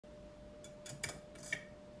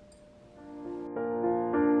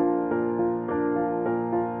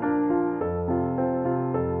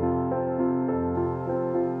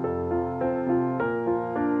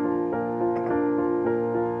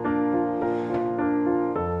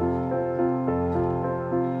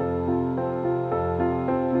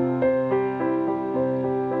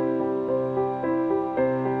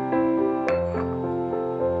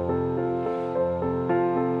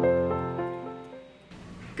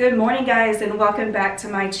Good morning guys, and welcome back to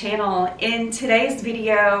my channel. In today's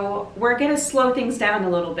video, we're gonna slow things down a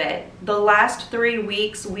little bit. The last 3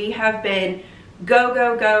 weeks we have been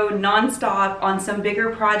go non-stop on some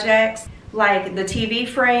bigger projects like the TV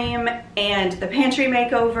frame and the pantry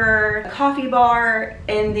makeover, coffee bar,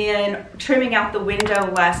 and then trimming out the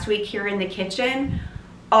window last week here in the kitchen,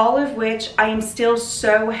 all of which I am still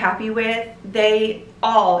so happy with. They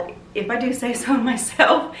all, if I do say so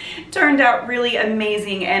myself, turned out really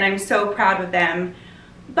amazing and I'm so proud of them.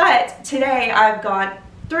 But today I've got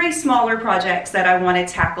 3 smaller projects that I want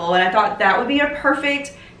to tackle, and I thought that would be a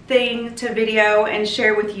perfect thing to video and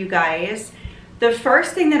share with you guys. The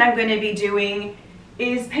first thing that I'm going to be doing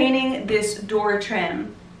is painting this door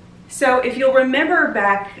trim. So if you'll remember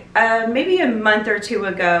back maybe a month or 2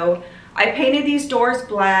 ago, I painted these doors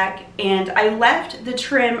black and I left the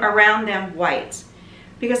trim around them white,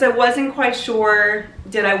 because I wasn't quite sure,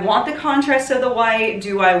 did I want the contrast of the white?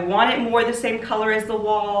 Do I want it more the same color as the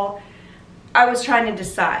wall? I was trying to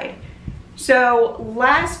decide. So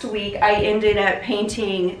last week I ended up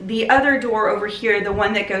painting the other door over here, the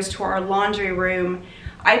one that goes to our laundry room.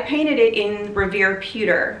 I painted it in Revere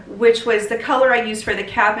Pewter, which was the color I used for the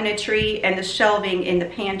cabinetry and the shelving in the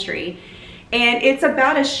pantry. And it's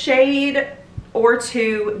about a shade or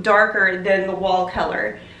 2 darker than the wall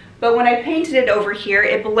color. But when I painted it over here,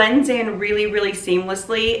 it blends in really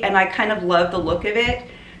seamlessly, and I kind of love the look of it.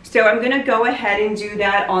 So I'm gonna go ahead and do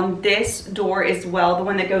that on this door as well, the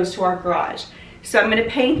one that goes to our garage. So I'm gonna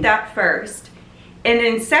paint that first. And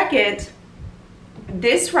then second,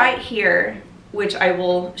 this right here, which I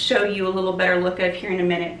will show you a little better look of here in a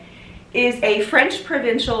minute, is a French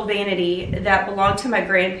provincial vanity that belonged to my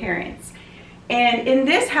grandparents. And in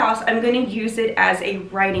this house, I'm gonna use it as a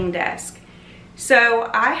writing desk. So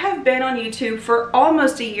I have been on YouTube for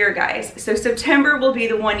almost a year, guys. So September will be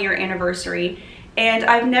the 1-year anniversary, and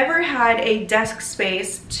I've never had a desk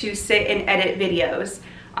space to sit and edit videos.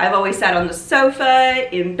 I've always sat on the sofa,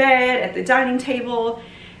 in bed, at the dining table,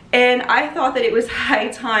 and I thought that it was high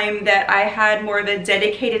time that I had more of a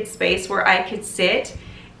dedicated space where I could sit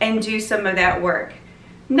and do some of that work.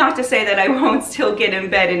 Not to say that I won't still get in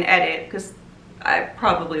bed and edit, because I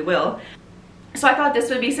probably will. So I thought this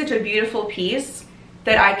would be such a beautiful piece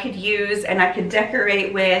that I could use and I could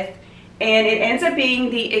decorate with, and it ends up being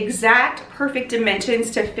the exact perfect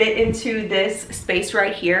dimensions to fit into this space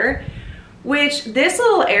right here, which this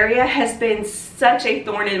little area has been such a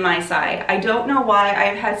thorn in my side. I don't know why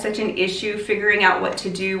I've had such an issue figuring out what to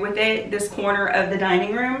do with it, this corner of the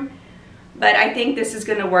dining room, but I think this is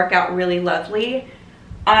going to work out really lovely.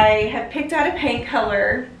 I have picked out a paint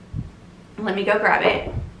color. Let me go grab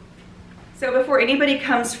it. So before anybody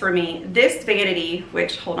comes for me, this vanity,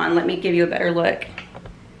 which, hold on, let me give you a better look.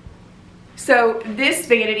 So this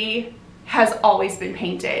vanity has always been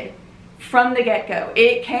painted from the get-go.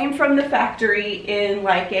 It came from the factory in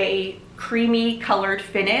like a creamy colored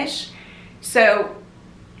finish. So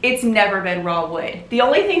it's never been raw wood. The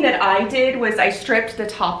only thing that I did was I stripped the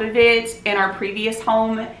top of it in our previous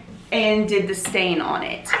home and did the stain on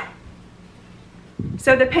it.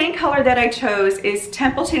 So the paint color that I chose is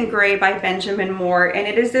Templeton Gray by Benjamin Moore, and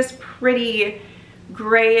it is this pretty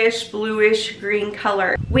grayish, bluish green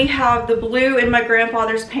color. We have the blue in my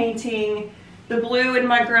grandfather's painting, the blue in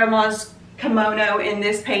my grandma's kimono in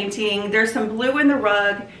this painting. There's some blue in the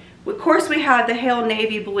rug. Of course, we have the Hale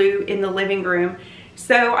Navy blue in the living room.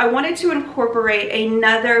 So I wanted to incorporate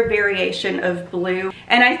another variation of blue,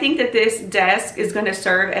 and I think that this desk is going to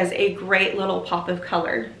serve as a great little pop of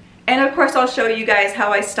color. And of course, I'll show you guys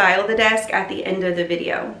how I style the desk at the end of the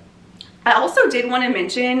video. I also did want to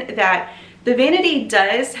mention that the vanity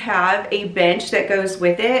does have a bench that goes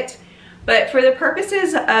with it, but for the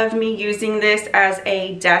purposes of me using this as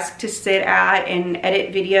a desk to sit at and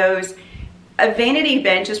edit videos, a vanity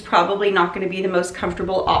bench is probably not going to be the most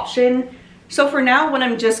comfortable option. So for now, what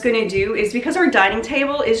I'm just going to do is, because our dining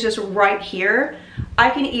table is just right here,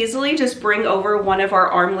 I can easily just bring over one of our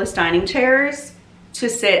armless dining chairs to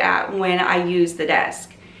sit at when I use the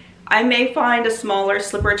desk. I may find a smaller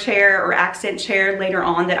slipper chair or accent chair later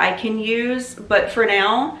on that I can use, but for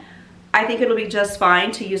now, I think it'll be just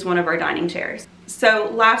fine to use one of our dining chairs. So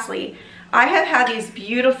lastly, I have had these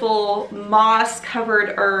beautiful moss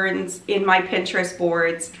covered urns in my Pinterest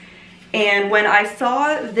boards, and when I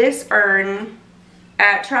saw this urn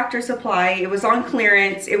at Tractor Supply, it was on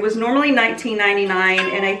clearance. It was normally $19.99,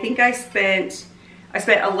 and I think I spent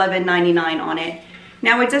 $11.99 on it.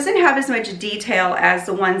 Now, it doesn't have as much detail as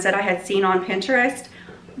the ones that I had seen on Pinterest,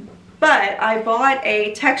 but I bought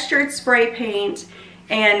a textured spray paint,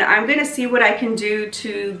 and I'm gonna see what I can do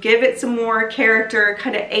to give it some more character,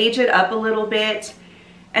 kind of age it up a little bit,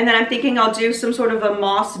 And then I'm thinking I'll do some sort of a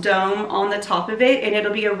moss dome on the top of it, and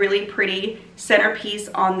it'll be a really pretty centerpiece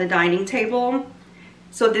on the dining table.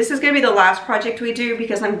 So this is gonna be the last project we do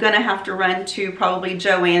because I'm gonna have to run to probably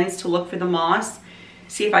Joann's to look for the moss,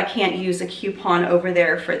 see if I can't use a coupon over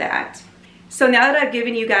there for that. So now that I've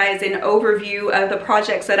given you guys an overview of the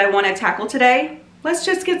projects that I wanna tackle today, let's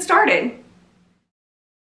just get started.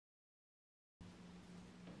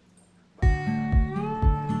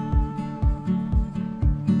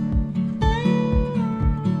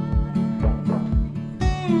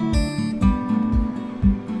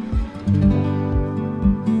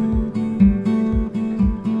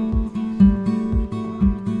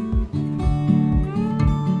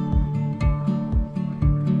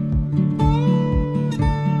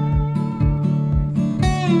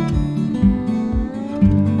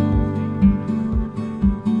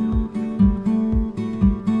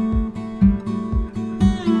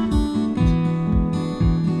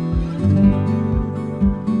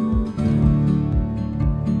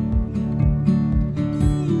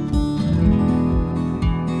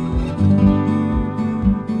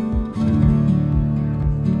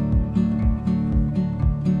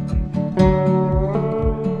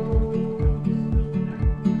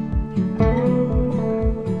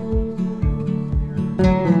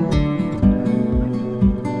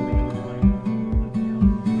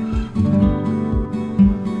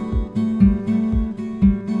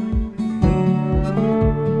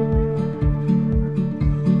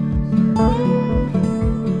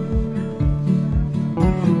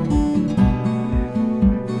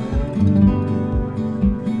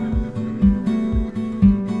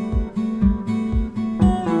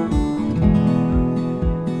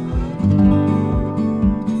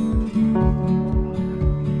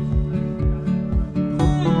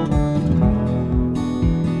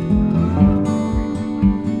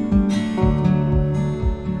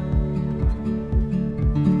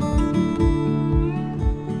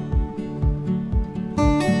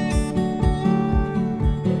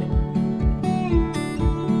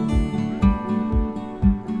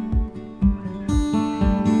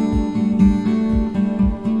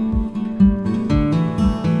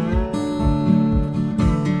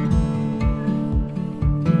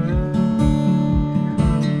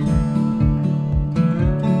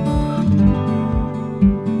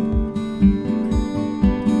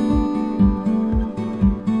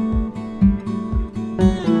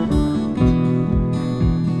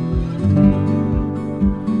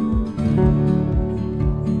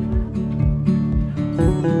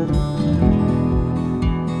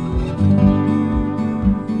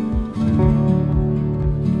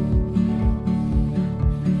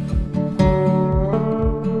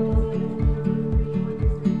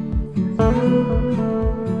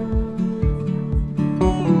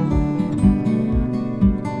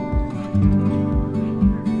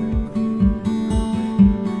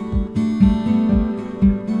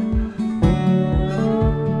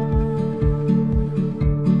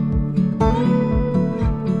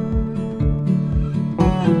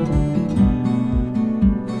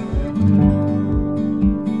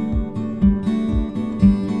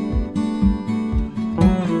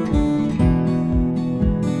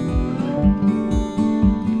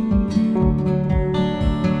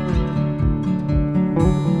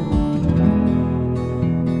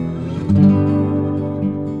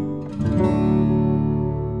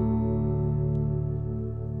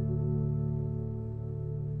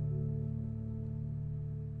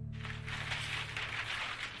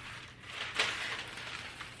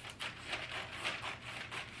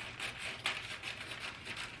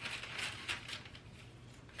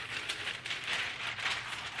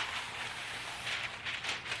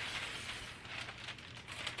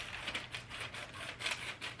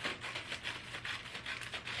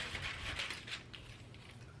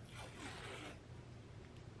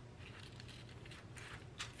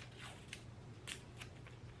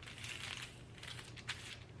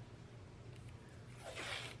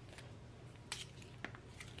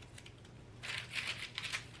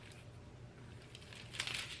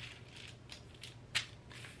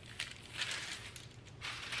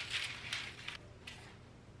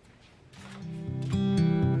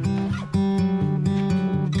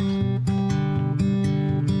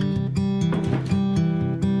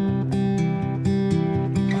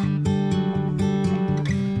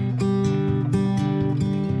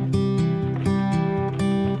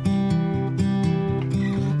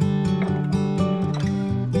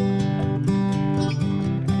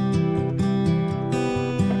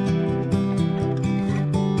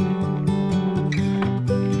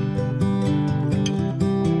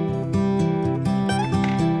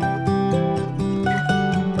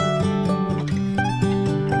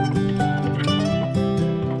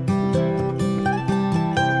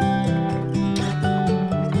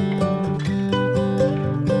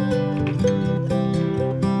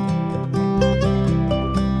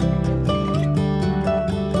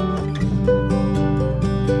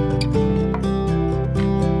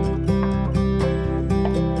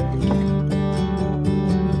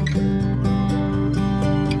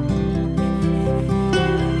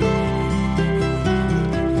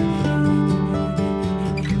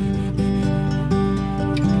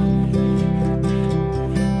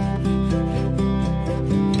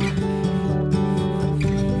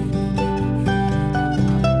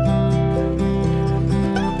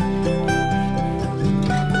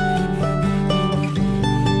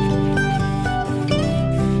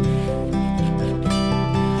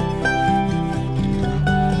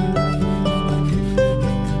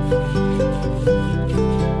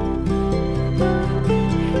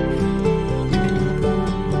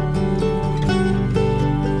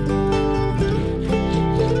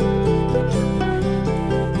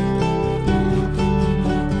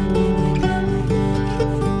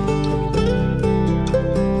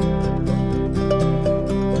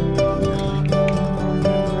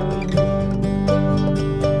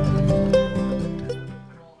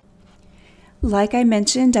 Like I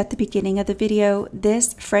mentioned at the beginning of the video,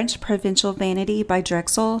 this French provincial vanity by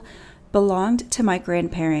Drexel belonged to my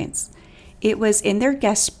grandparents. It was in their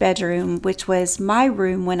guest bedroom, which was my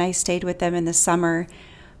room when I stayed with them in the summer.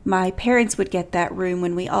 My parents would get that room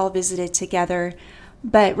when we all visited together,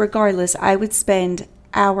 but regardless, I would spend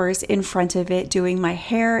hours in front of it doing my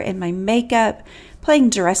hair and my makeup, playing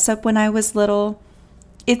dress up when I was little.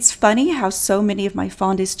 It's funny how so many of my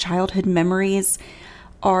fondest childhood memories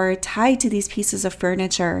are tied to these pieces of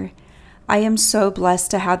furniture. I am so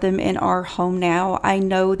blessed to have them in our home now. I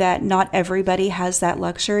know that not everybody has that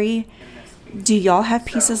luxury. Do y'all have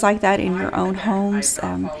pieces like that in your own homes?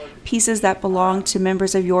 Pieces that belong to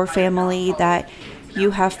members of your family that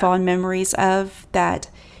you have fond memories of, that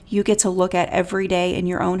you get to look at every day in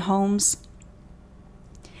your own homes?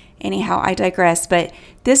 Anyhow, I digress, but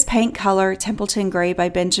this paint color, Templeton Gray by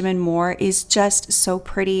Benjamin Moore, is just so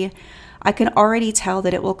pretty. I can already tell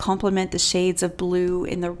that it will complement the shades of blue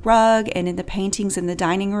in the rug and in the paintings in the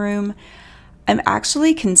dining room. I'm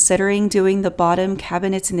actually considering doing the bottom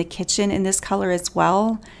cabinets in the kitchen in this color as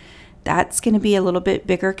well. That's going to be a little bit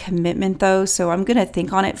bigger commitment though, so I'm going to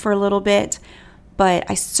think on it for a little bit. But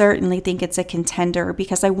I certainly think it's a contender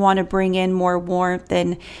because I want to bring in more warmth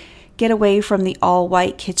and get away from the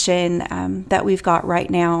all-white kitchen that we've got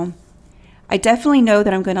right now. I definitely know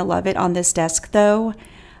that I'm going to love it on this desk though.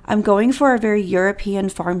 I'm going for a very European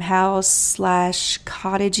farmhouse slash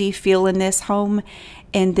cottagey feel in this home,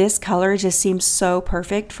 and this color just seems so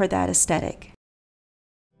perfect for that aesthetic.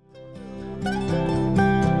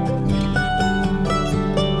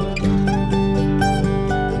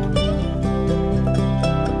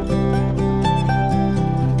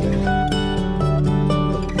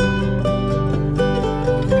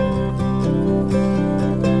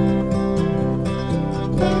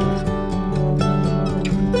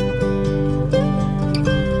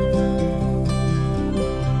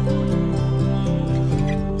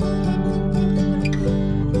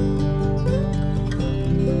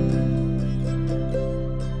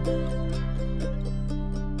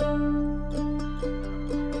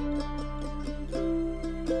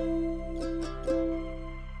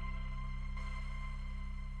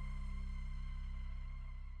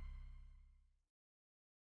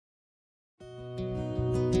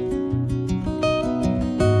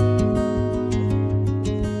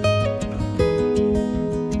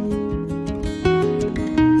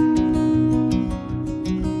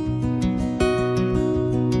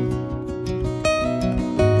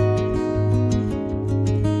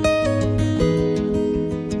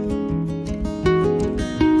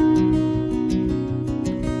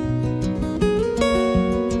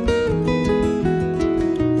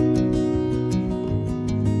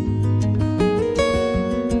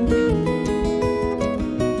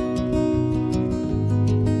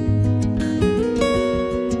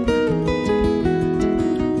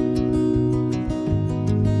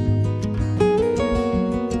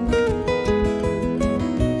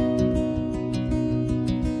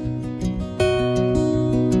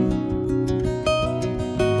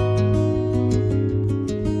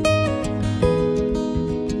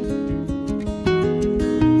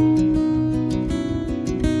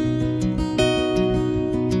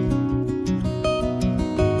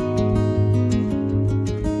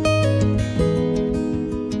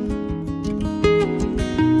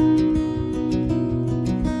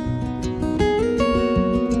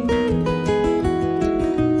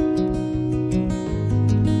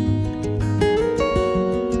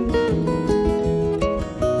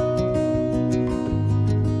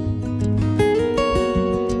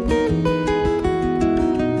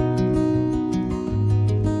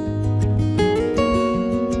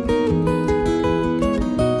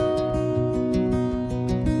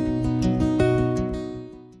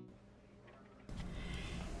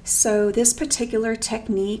 So this particular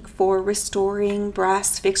technique for restoring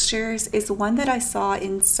brass fixtures is one that I saw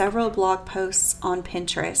in several blog posts on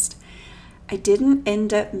Pinterest. I didn't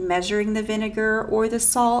end up measuring the vinegar or the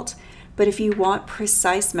salt, but if you want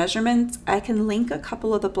precise measurements, I can link a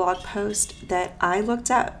couple of the blog posts that I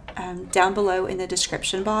looked at down below in the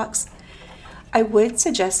description box. I would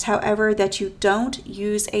suggest, however, that you don't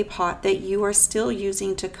use a pot that you are still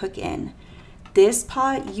using to cook in. This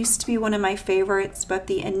pot used to be one of my favorites, but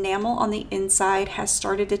the enamel on the inside has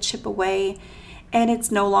started to chip away and it's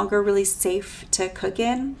no longer really safe to cook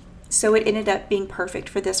in. So it ended up being perfect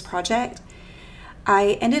for this project.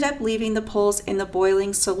 I ended up leaving the pulls in the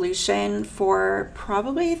boiling solution for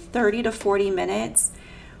probably 30 to 40 minutes,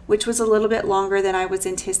 which was a little bit longer than I was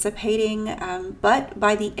anticipating. But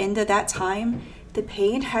by the end of that time, the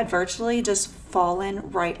paint had virtually just fallen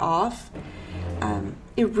right off.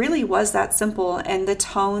 It really was that simple, and the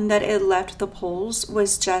tone that it left the poles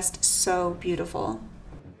was just so beautiful.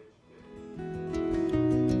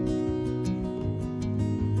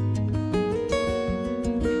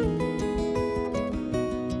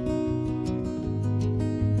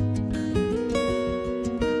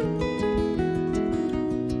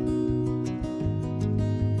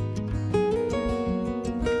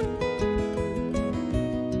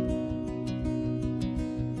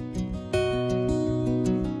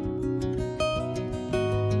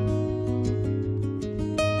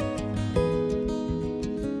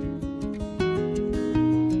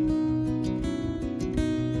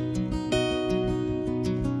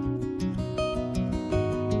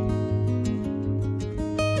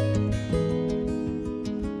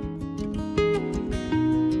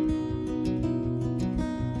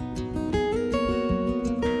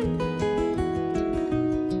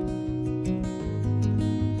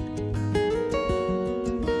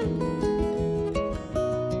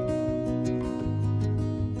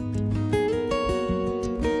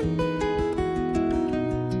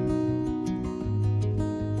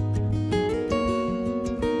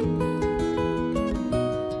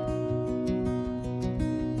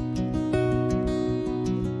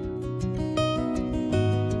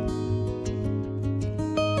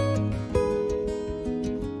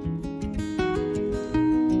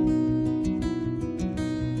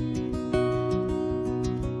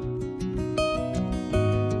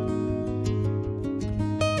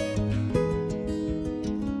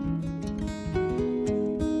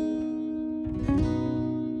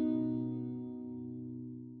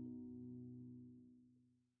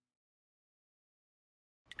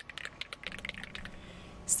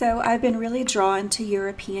 So I've been really drawn to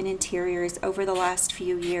European interiors over the last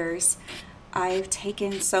few years. I've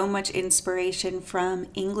taken so much inspiration from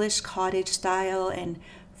English cottage style and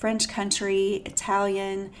French country,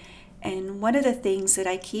 Italian, and one of the things that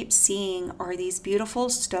I keep seeing are these beautiful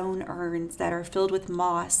stone urns that are filled with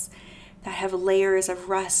moss that have layers of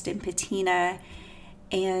rust and patina.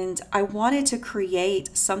 And I wanted to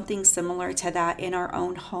create something similar to that in our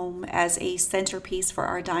own home as a centerpiece for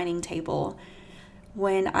our dining table.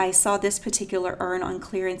 When I saw this particular urn on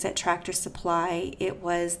clearance at Tractor Supply, it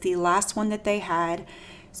was the last one that they had.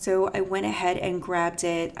 So I went ahead and grabbed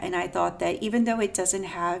it, and I thought that even though it doesn't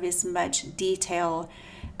have as much detail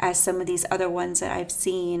as some of these other ones that I've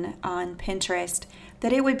seen on Pinterest,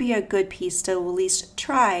 that it would be a good piece to at least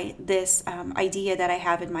try this idea that I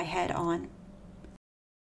have in my head on.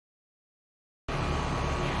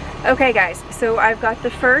 Okay guys, so I've got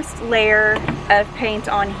the first layer of paint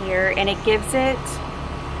on here, and it gives it,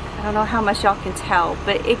 I don't know how much y'all can tell,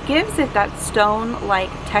 but it gives it that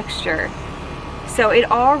stone-like texture. So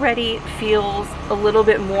it already feels a little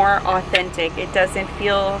bit more authentic. It doesn't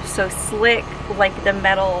feel so slick like the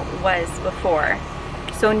metal was before.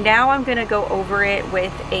 So now I'm gonna go over it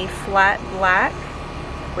with a flat black,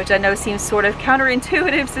 which I know seems sort of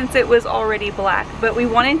counterintuitive since it was already black, but we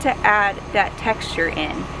wanted to add that texture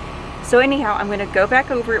in. So anyhow, I'm gonna go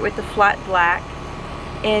back over it with the flat black,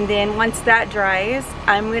 and then once that dries,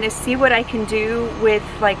 I'm gonna see what I can do with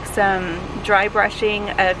like some dry brushing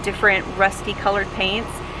of different rusty colored paints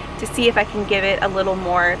to see if I can give it a little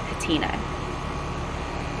more patina.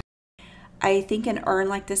 I think an urn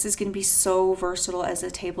like this is gonna be so versatile as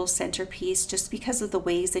a table centerpiece just because of the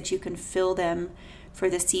ways that you can fill them for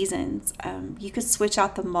the seasons. You could switch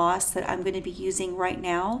out the moss that I'm gonna be using right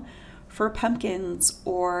now for pumpkins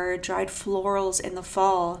or dried florals in the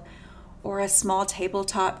fall, or a small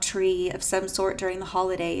tabletop tree of some sort during the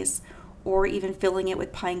holidays, or even filling it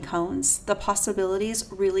with pine cones. The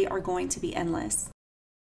possibilities really are going to be endless.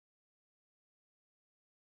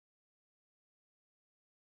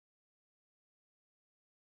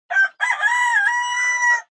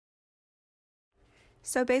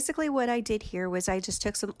 So basically what I did here was I just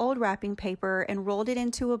took some old wrapping paper and rolled it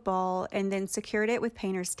into a ball and then secured it with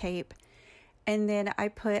painter's tape. And then I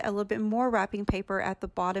put a little bit more wrapping paper at the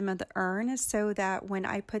bottom of the urn so that when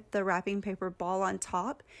I put the wrapping paper ball on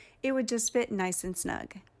top, it would just fit nice and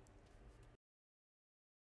snug.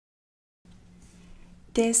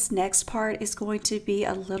 This next part is going to be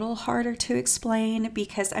a little harder to explain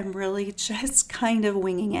because I'm really just kind of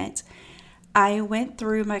winging it. I went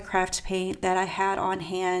through my craft paint that I had on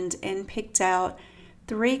hand and picked out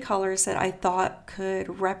 3 colors that I thought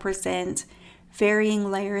could represent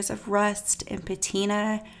varying layers of rust and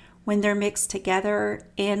patina when they're mixed together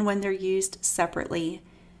and when they're used separately.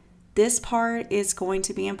 This part is going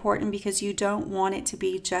to be important because you don't want it to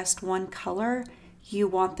be just one color. You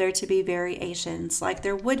want there to be variations like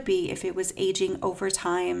there would be if it was aging over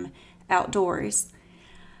time outdoors.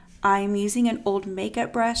 I'm using an old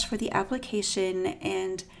makeup brush for the application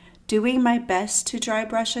and doing my best to dry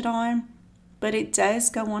brush it on, but it does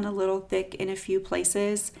go on a little thick in a few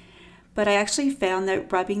places. But I actually found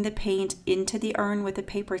that rubbing the paint into the urn with a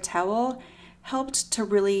paper towel helped to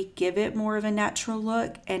really give it more of a natural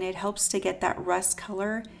look, and it helps to get that rust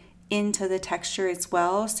color into the texture as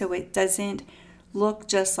well, so it doesn't look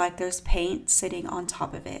just like there's paint sitting on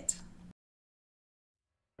top of it.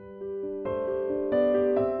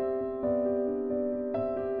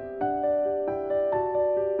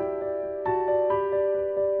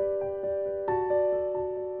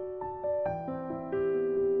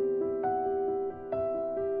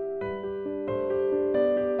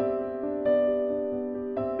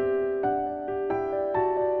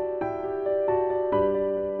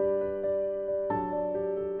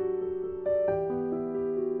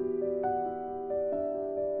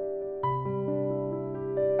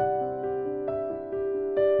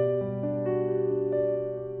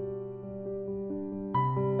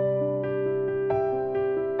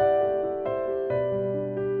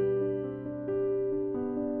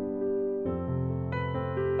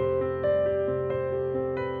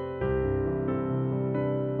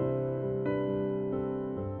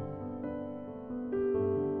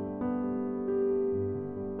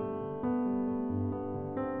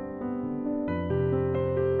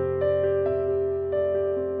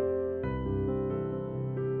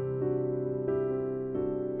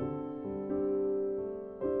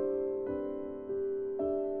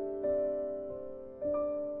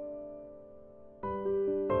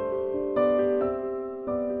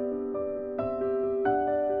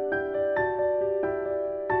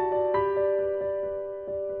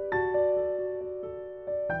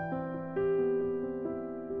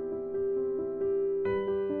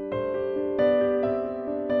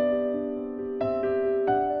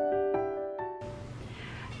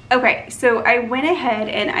 Okay, so I went ahead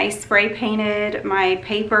and I spray painted my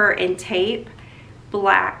paper and tape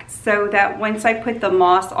black so that once I put the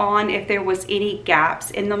moss on, if there was any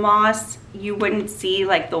gaps in the moss, you wouldn't see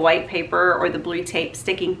like the white paper or the blue tape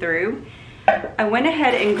sticking through. I went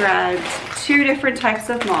ahead and grabbed 2 different types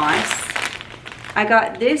of moss. I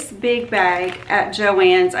got this big bag at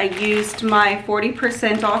Joann's. I used my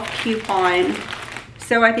 40% off coupon.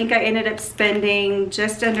 So I think I ended up spending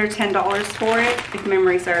just under $10 for it, if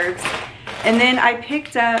memory serves. And then I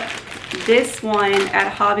picked up this one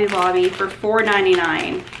at Hobby Lobby for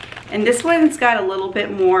 $4.99. And this one's got a little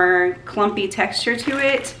bit more clumpy texture to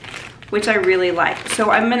it, which I really like.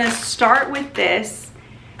 So I'm gonna start with this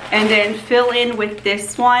and then fill in with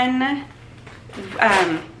this one.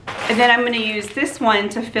 And then I'm gonna use this one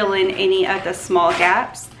to fill in any of the small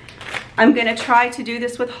gaps. I'm gonna try to do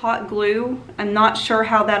this with hot glue. I'm not sure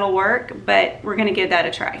how that'll work, but we're gonna give that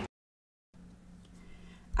a try.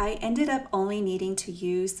 I ended up only needing to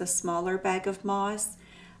use the smaller bag of moss.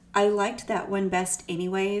 I liked that one best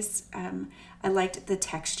anyways. I liked the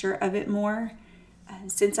texture of it more.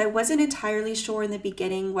 Since I wasn't entirely sure in the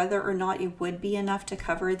beginning whether or not it would be enough to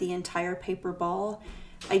cover the entire paper ball,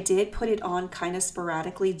 I did put it on kind of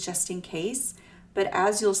sporadically just in case. But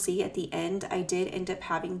as you'll see at the end, I did end up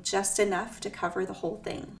having just enough to cover the whole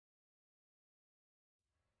thing.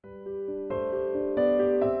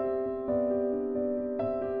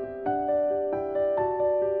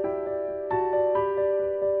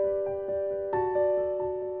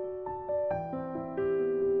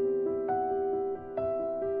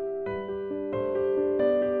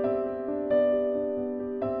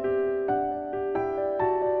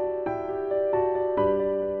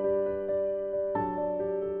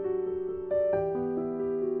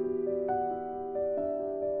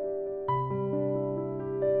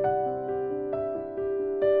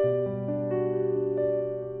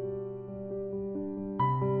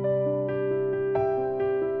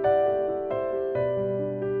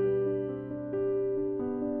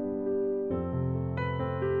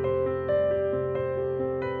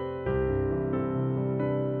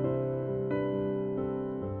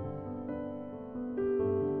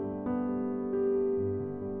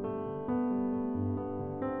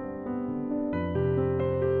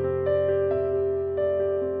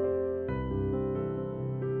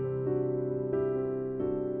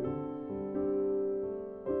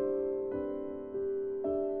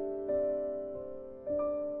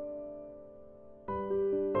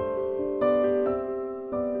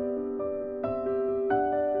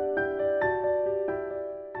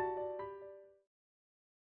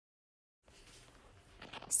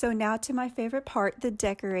 So now to my favorite part, the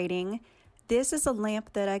decorating. This is a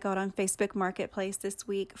lamp that I got on Facebook Marketplace this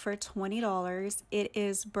week for $20. It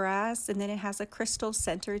is brass and then it has a crystal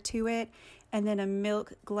center to it. and then a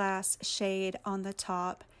milk glass shade on the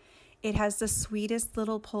top. It has the sweetest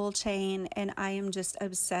little pull chain, and I am just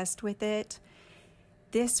obsessed with it.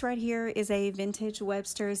 This right here is a vintage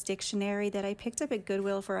Webster's dictionary that I picked up at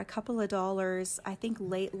Goodwill for a couple of dollars, I think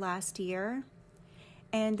late last year.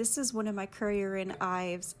 And this is one of my Currier and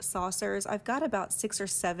Ives saucers. I've got about 6 or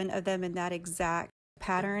 7 of them in that exact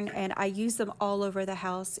pattern, and I use them all over the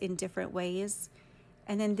house in different ways.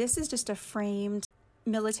 And then this is just a framed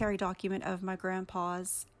military document of my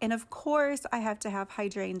grandpa's. And of course, I have to have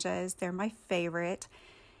hydrangeas. They're my favorite.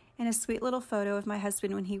 And a sweet little photo of my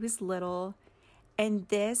husband when he was little. And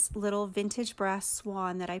this little vintage brass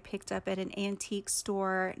swan that I picked up at an antique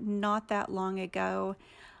store not that long ago.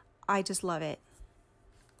 I just love it.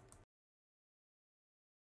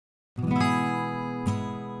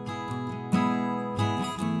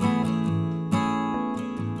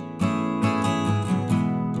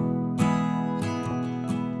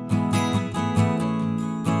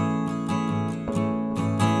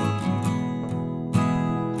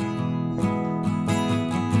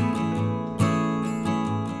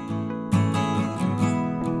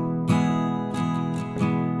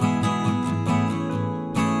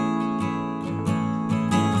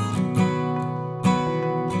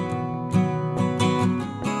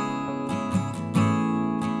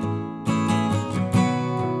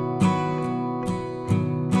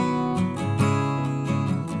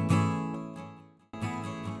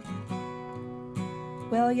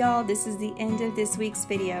 Well, y'all, this is the end of this week's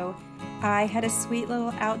video. I had a sweet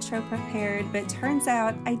little outro prepared, but turns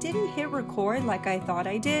out I didn't hit record like I thought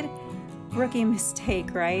I did. Rookie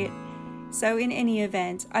mistake, right? So in any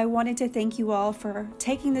event, I wanted to thank you all for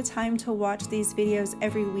taking the time to watch these videos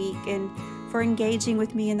every week and for engaging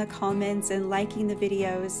with me in the comments and liking the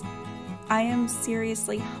videos. I am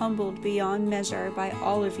seriously humbled beyond measure by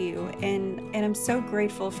all of you, and I'm so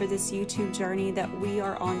grateful for this YouTube journey that we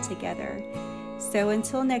are on together. So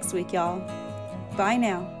until next week, y'all, bye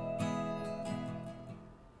now.